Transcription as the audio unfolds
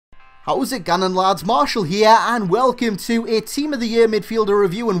How's it going, lads? Marshall here, and welcome to a Team of the Year midfielder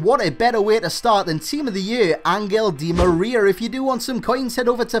review. And what a better way to start than Team of the Year, Angel Di Maria. If you do want some coins, head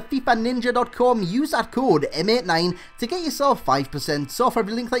over to FIFAninja.com, use that code M89 to get yourself 5% off.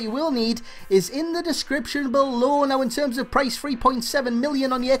 Every link that you will need is in the description below. Now, in terms of price, 3.7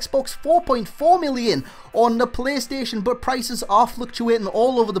 million on the Xbox, 4.4 million on the PlayStation, but prices are fluctuating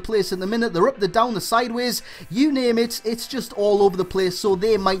all over the place at the minute. They're up, they're down, they're sideways, you name it, it's just all over the place, so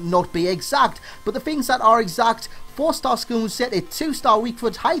they might not be exact. But the things that are exact: 4-star skill set, a 2-star weak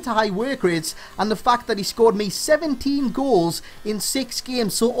foot, high-to-high work rates, and the fact that he scored me 17 goals in 6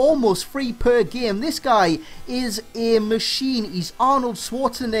 games, so almost 3 per game. This guy is a machine. He's Arnold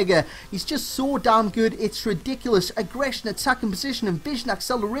Schwarzenegger. He's just so damn good, it's ridiculous. Aggression, attacking position, and vision,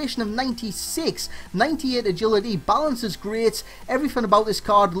 acceleration of 96, 98 agility, balance is great. Everything about this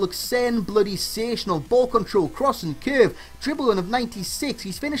card looks bloody sensational. Ball control, cross and curve, dribbling of 96.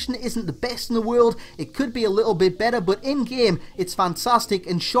 His finishing isn't the best in the world. It could be a little bit better, but in game it's fantastic.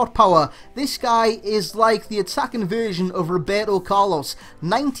 And shot power, this guy is like the attacking version of Roberto Carlos.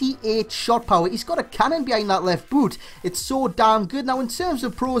 98 shot power. He's got a cannon behind that left boot. It's so damn good. Now, in terms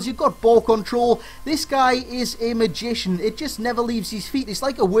of pros, you've got ball control. This guy is a magician. It just never leaves his feet. It's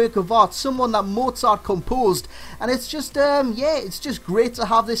like a work of art, someone that Mozart composed. And it's just yeah, it's just great to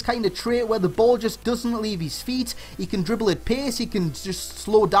have this kind of trait where the ball just doesn't leave his feet. He can dribble at pace, he can just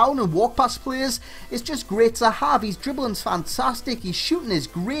slow down and walk past players. It's just great to have. His dribbling's fantastic, his shooting is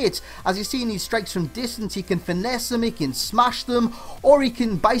great. As you see in his strikes from distance, he can finesse them, he can smash them, or he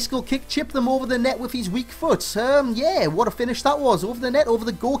can bicycle kick chip them over the net with his weak foot. Yeah, what a finish that was, over the net, over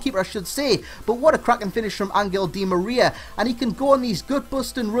the goalkeeper I should say. But what a cracking finish from Angel Di Maria. And he can go on these gut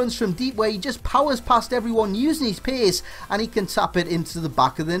busting runs from deep where he just powers past everyone using his pace, and he can tap it into the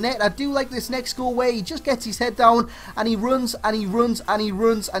back of the net. I do like this next goal where he just gets his head down and he runs and he runs and he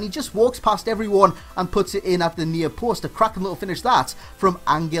runs and he just walks past everyone and puts it in at the near post. A cracking little finish that from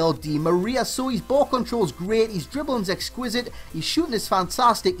Angel Di Maria. So his ball control is great, his dribbling's exquisite, his shooting is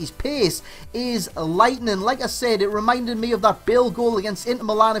fantastic, his pace is lightning. Like I said, it reminded me of that Bale goal against Inter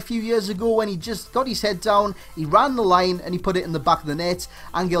Milan a few years ago when he just got his head down, he ran the line and he put it in the back of the net.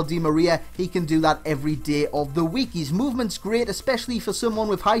 Angel Di Maria, he can do that every day of the week. His movement's great, especially for someone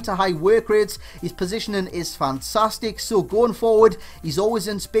with high-to-high work rates. His positioning is fantastic, so going forward, he's always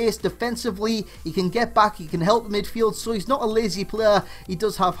in space. Defensively, he can get back, he can help the midfield, so he's not a lazy player. He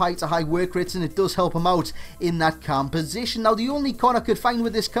does have high-to-high work rates, and it does help him out in that calm position. Now, the only con I could find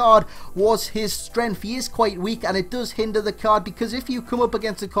with this card was his strength. He is quite weak, and it does hinder the card, because if you come up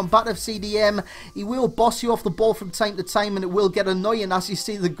against a combative CDM, he will boss you off the ball from time to time, and it will get annoying. As you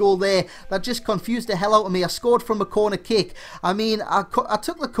see the goal there, that just confused the hell out of me. I scored from a corner kick. I mean, I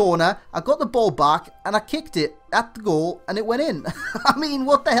took the corner, I got the ball back, and I kicked it at the goal and it went in. I mean,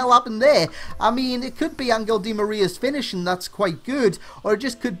 what the hell happened there? I mean, it could be Angel Di Maria's finishing that's quite good, or it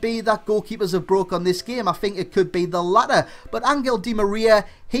just could be that goalkeepers have broke on this game. I think it could be the latter. But Angel Di Maria,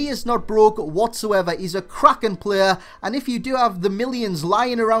 he is not broke whatsoever. He's a cracking player, and if you do have the millions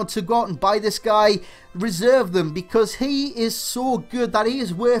lying around to go out and buy this guy, reserve them, because he is so good that he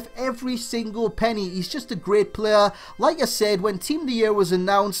is worth every single penny. He's just a great player. Like I said, when Team of the Year was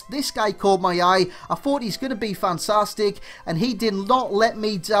announced, this guy caught my eye. I thought he's going to be fantastic, and he did not let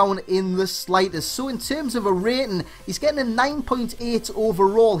me down in the slightest. So in terms of a rating, he's getting a 9.8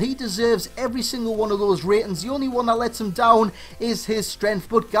 overall. He deserves every single one of those ratings. The only one that lets him down is his strength.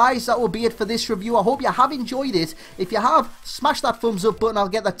 But guys, that will be it for this review. I hope you have enjoyed it. If you have, smash that thumbs up button. I'll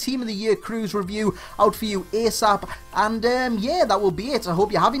get that Team of the Year cruise review out for you ASAP. And yeah, that will be it. I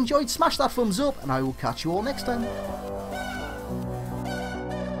hope you have enjoyed. Smash that thumbs up, and I will catch you all next time.